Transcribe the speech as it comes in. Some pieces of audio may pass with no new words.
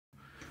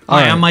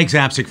Hi, I'm Mike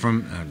Zapcic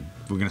from.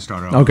 We're gonna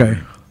start it off. Okay.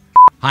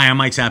 Hi, I'm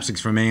Mike Zapcic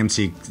from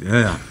AMC.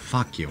 Ugh,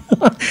 fuck you.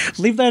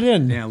 Leave that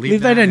in. Yeah,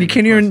 leave that in. You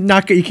can't even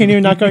knock. You can't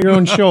even knock out your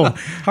own show.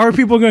 How are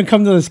people going to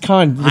come to this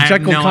con? The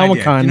Jekyll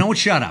Comic Con. You know what?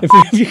 Shut up.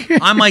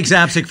 I'm Mike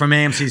Zapcic from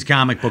AMC's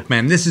Comic Book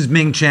Man. This is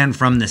Ming Chen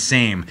from The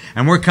Same,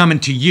 and we're coming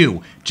to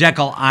you,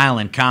 Jekyll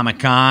Island Comic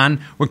Con.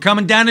 We're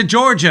coming down to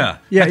Georgia.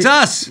 Yeah, it's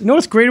us. You know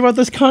what's great about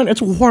this con?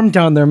 It's warm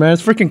down there, man.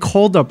 It's freaking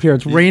cold up here.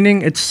 It's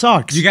raining. It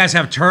sucks. You guys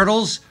have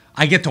turtles?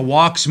 I get to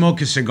walk,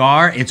 smoke a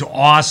cigar. It's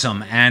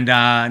awesome, and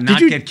not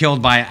get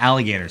killed by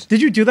alligators.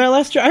 Did you do that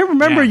last year? I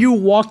remember you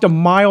walked a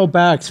mile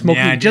back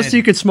smoking just so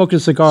you could smoke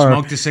a cigar.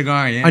 Smoked a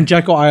cigar, yeah. On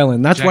Jekyll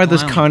Island. That's why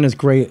this con is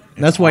great.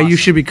 That's why you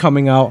should be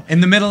coming out. In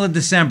the middle of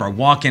December,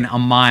 walking a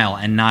mile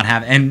and not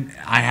have... And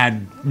I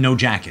had no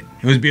jacket.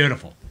 It was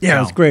beautiful.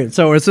 Yeah, it's great.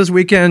 So it's this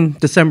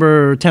weekend,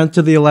 December 10th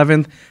to the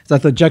 11th. It's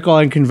at the Jekyll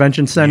Island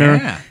Convention Center.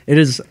 Yeah. It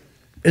is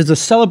a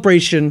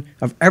celebration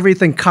of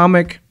everything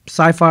comic,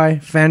 sci-fi,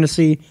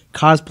 fantasy,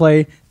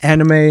 cosplay,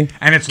 anime,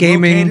 and it's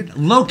gaming.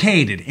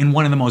 Located in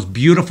one of the most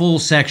beautiful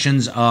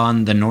sections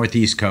on the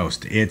Northeast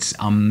coast. It's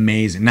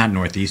amazing. Not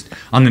Northeast,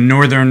 on the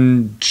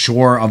northern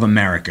shore of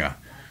America.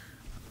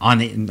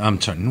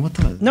 I'm sorry. What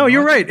the? No,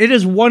 you're right. It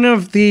is one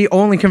of the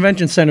only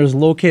convention centers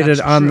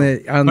located on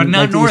the but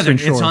not like northern.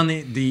 The it's on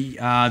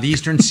the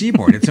eastern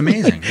seaboard. It's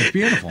amazing. It's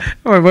beautiful.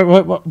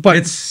 But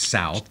it's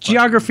south.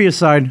 Geography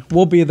aside,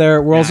 we'll be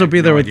there. We'll also be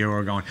there. No idea where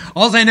we're going.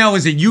 All I know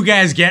is that you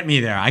guys get me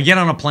there. I get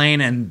on a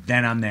plane and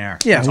then I'm there.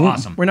 Yeah, it's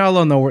awesome. We're not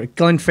alone though.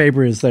 Glenn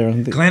Fabry is there.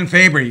 Glenn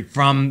Fabry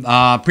from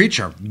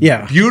Preacher.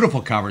 Yeah, beautiful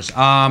covers.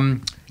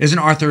 Isn't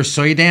Arthur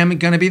Soydam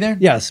going to be there?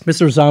 Yes,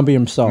 Mr. Zombie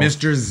himself.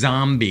 Mr.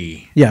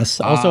 Zombie.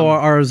 Yes. Also,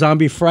 our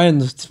zombie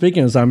friends,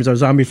 speaking of zombies, our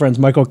zombie friends,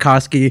 Michael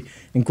Koski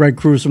and Greg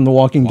Cruz from The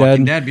Walking Dead.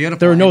 Walking Dead, beautiful.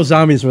 There are no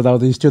zombies without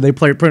these two. They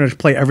pretty much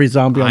play every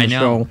zombie on the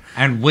show.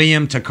 And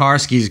William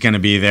Tokarski's going to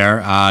be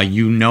there.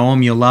 You know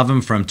him, you love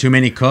him from Too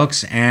Many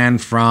Cooks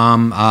and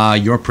from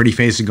Your Pretty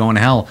Face is Going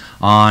to Hell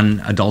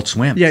on Adult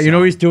Swim. Yeah, you know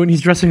what he's doing? He's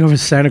dressing up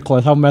as Santa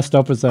Claus. How messed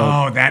up is that?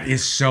 Oh, that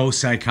is so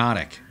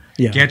psychotic.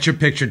 Yeah. Get your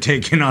picture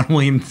taken on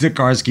William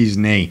Tokarski's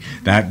knee.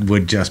 That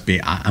would just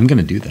be... I'm going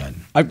to do that.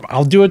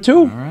 I'll do it too.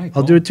 All right,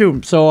 cool. I'll do it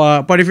too.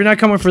 So, but if you're not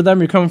coming for them,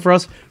 you're coming for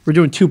us. We're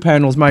doing 2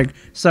 panels, Mike.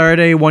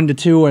 Saturday 1 to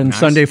 2 and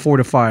Sunday 4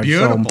 to 5.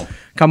 Beautiful. So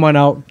come on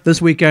out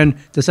this weekend,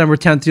 December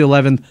 10th to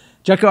 11th.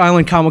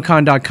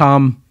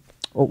 JekyllIslandComicCon.com.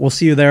 We'll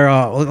see you there.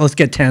 Let's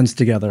get tans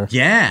together.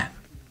 Yeah.